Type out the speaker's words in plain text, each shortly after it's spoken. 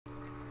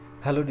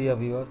Hello dear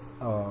viewers,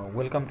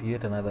 welcome to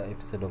yet another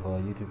episode of our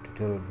YouTube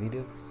tutorial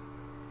videos.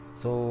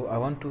 So I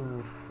want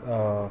to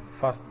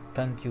first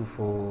thank you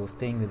for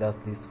staying with us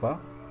this far.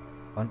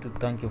 I want to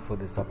thank you for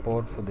the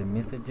support, for the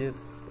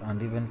messages,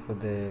 and even for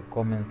the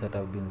comments that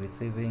I've been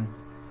receiving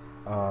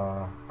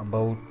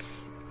about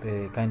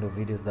the kind of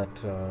videos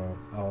that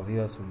our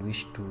viewers would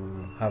wish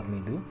to have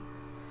me do.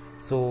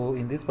 So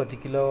in this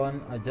particular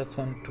one, I just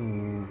want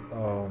to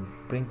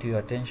bring to your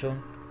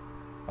attention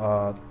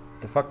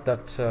the fact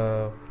that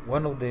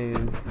one of the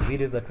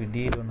videos that we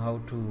did on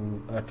how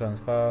to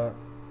transfer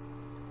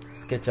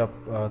SketchUp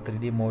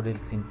 3D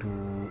models into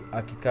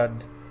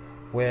ArchiCAD,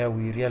 where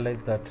we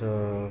realized that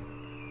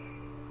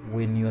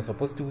when you are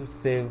supposed to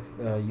save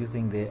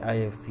using the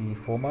IFC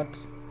format,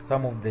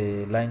 some of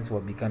the lines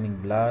were becoming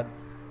blurred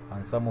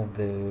and some of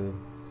the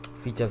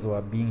features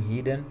were being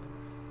hidden.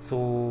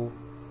 So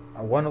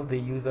one of the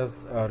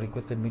users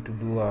requested me to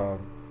do a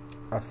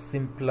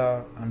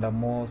simpler and a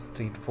more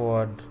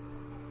straightforward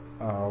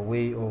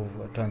way of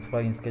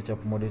transferring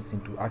SketchUp models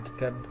into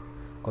ArchiCAD,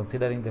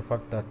 considering the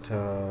fact that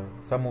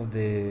some of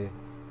the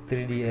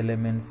 3D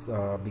elements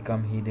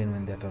become hidden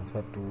when they are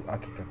transferred to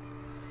ArchiCAD.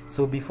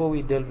 So before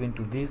we delve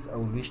into this, I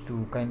would wish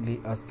to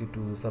kindly ask you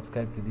to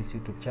subscribe to this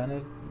YouTube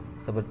channel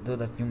so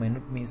that you may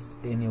not miss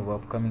any of our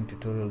upcoming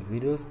tutorial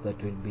videos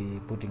that we'll be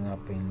putting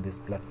up in this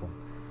platform.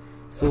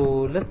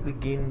 So let's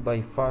begin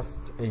by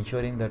first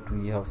ensuring that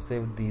we have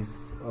saved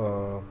this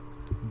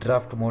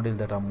draft model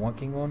that I'm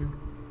working on.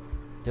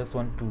 Just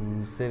want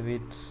to save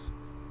it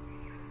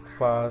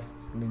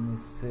first. Let me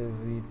save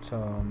it.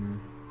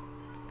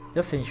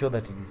 Just ensure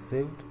that it is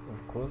saved,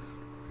 of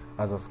course,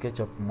 as a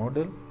SketchUp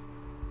model.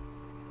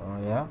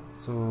 Yeah,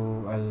 so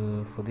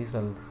for this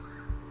I'll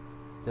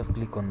just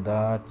click on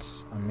that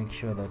and make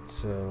sure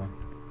that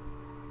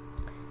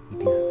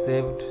it is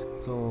saved.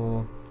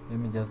 So let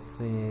me just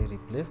say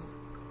replace.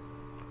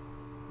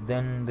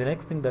 Then the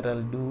next thing that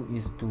I'll do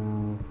is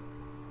to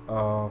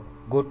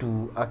go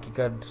to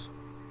ArchiCAD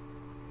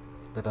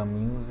that I'm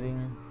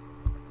using.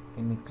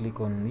 Let me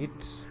click on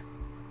it.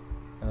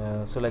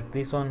 So like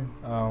this one,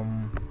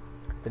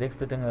 the next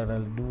thing that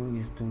I'll do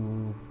is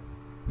to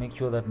make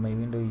sure that my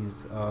window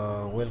is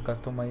well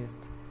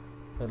customized,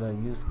 so that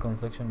I'll use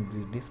construction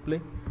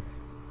display.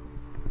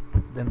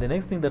 Then the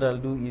next thing that I'll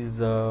do is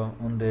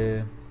on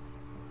the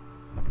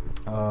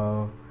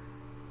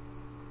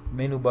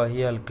menu bar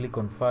here, I'll click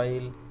on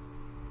file,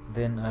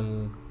 then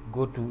I'll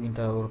go to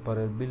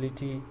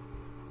interoperability,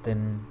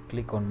 then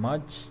click on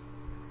merge.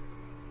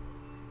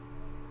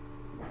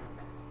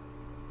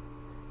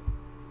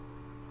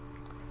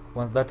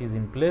 Once that is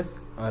in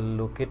place, I'll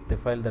locate the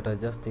file that I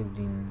just saved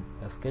in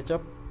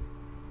SketchUp.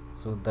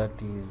 So that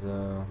is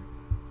let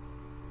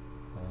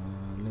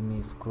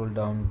me scroll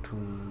down to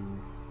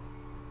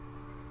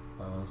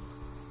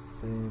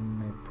save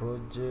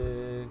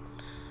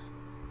project.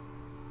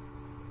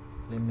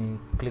 Let me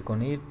click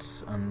on it,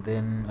 and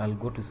then I'll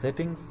go to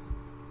settings,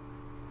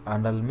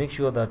 and I'll make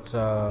sure that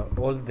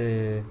all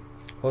the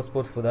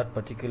hotspots for that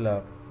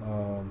particular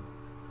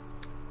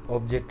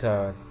object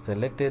are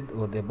selected,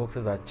 or the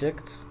boxes are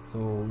checked. So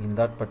in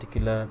that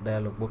particular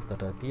dialog box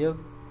that appears,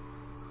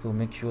 so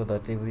make sure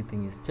that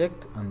everything is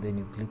checked, and then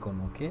you click on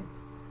OK.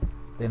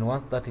 Then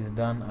once that is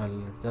done,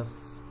 I'll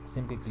just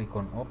simply click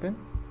on open.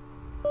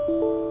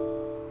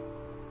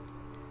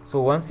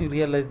 So once you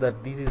realize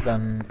that this is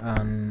an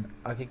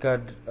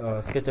ArchiCAD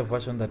SketchUp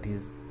version that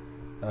is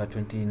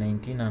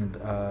 2019 and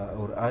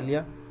or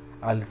earlier,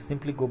 I'll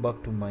simply go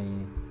back to my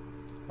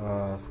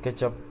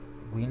SketchUp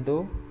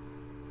window.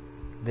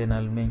 Then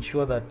I'll make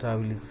sure that I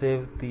will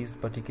save this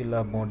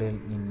particular model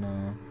in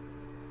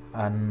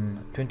an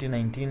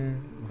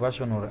 2019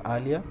 version or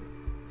earlier.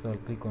 So I'll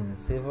click on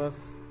save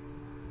as,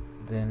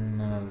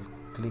 then I'll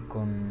click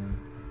on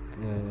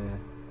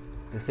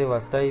the save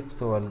as type.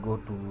 So I'll go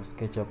to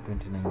SketchUp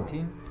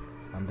 2019,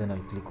 and then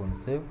I'll click on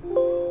save.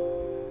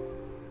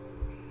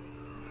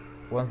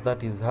 Once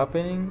that is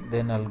happening,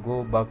 then I'll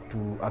go back to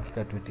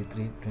ArchiCAD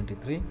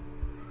 23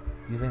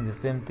 using the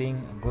same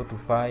thing. Go to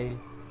file,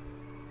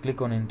 click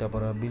on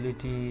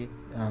interoperability,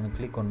 and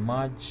click on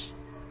merge.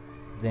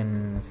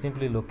 Then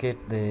simply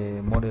locate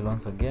the model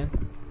once again.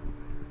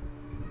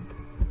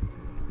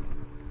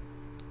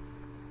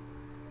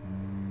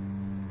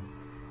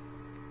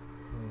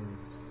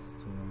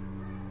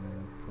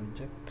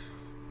 Project.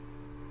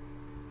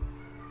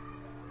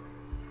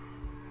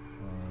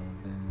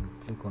 Then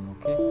click on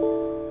OK.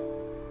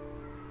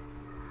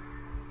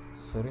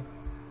 Sorry.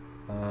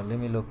 Let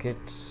me locate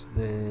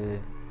the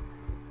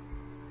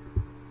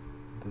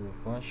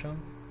function.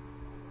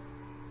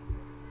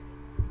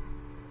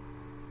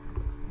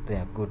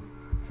 There, good.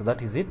 So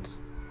that is it.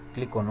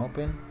 Click on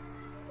open.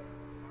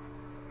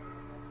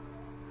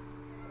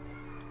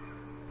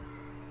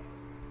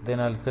 Then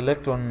I'll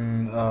select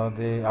on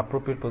the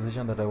appropriate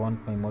position that I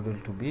want my model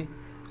to be.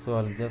 So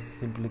I'll just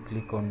simply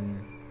click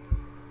on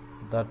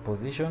that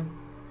position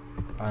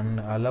and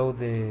allow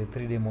the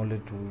 3D model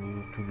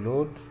to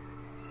load.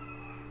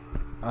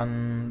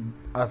 And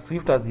as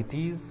swift as it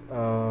is,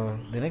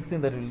 the next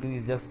thing that we'll do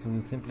is just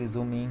to simply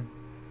zoom in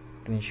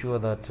to ensure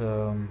that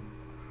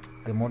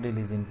the model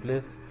is in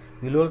place.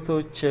 We'll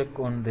also check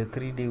on the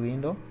 3D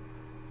window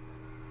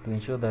to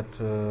ensure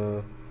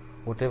that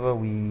whatever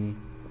we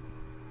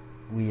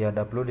had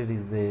uploaded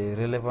is the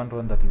relevant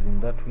one that is in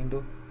that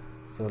window.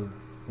 So I'll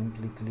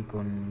simply click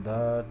on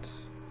that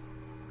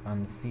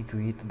and see to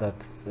it that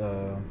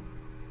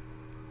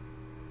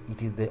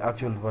it is the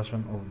actual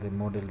version of the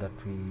model that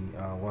we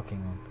are working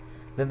on.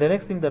 Then the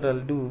next thing that I'll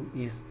do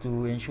is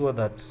to ensure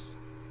that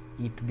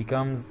it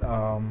becomes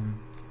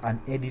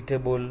an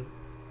editable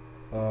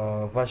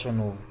version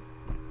of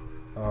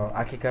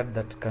ArchiCAD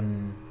that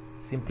can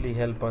simply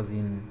help us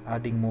in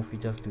adding more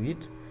features to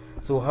it.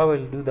 So how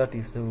I'll do that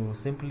is to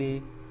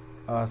simply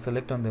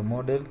select on the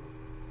model,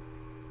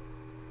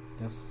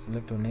 just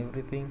select on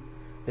everything.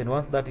 Then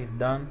once that is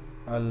done,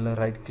 I'll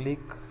right click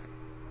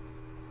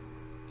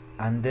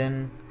and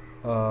then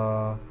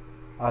I'll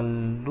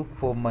look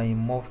for my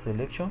morph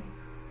selection,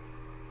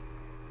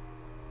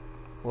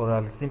 or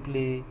I'll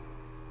simply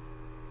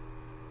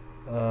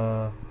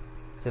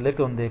select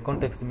on the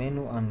context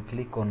menu and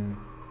click on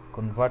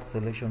convert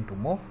selection to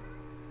morph.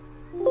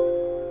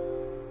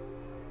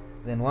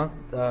 Then once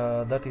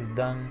that is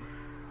done,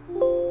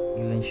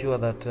 you'll ensure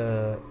that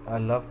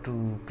I'll have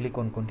to click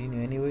on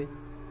continue anyway.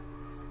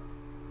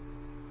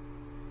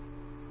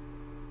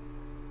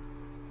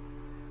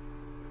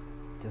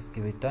 Just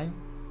give it time,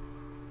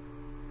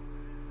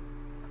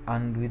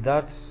 and with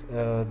that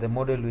the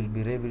model will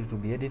be able to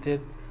be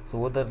edited. So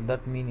what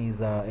that means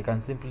is I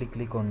can simply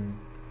click on,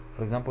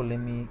 for example, let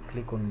me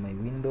click on my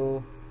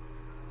window,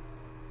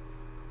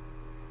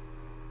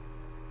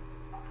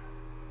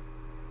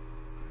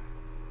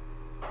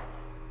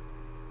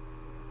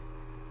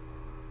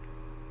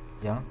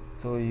 yeah.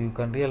 So you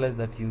can realize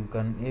that you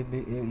can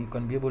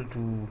be able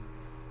to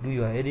do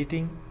your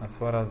editing as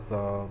far as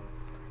the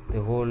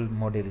whole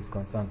model is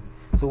concerned.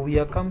 So we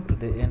have come to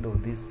the end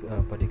of this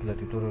particular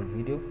tutorial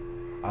video.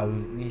 I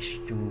wish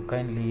to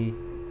kindly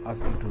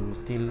ask you to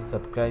still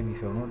subscribe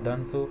if you have not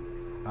done so,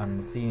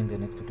 and see you in the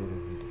next tutorial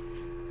video.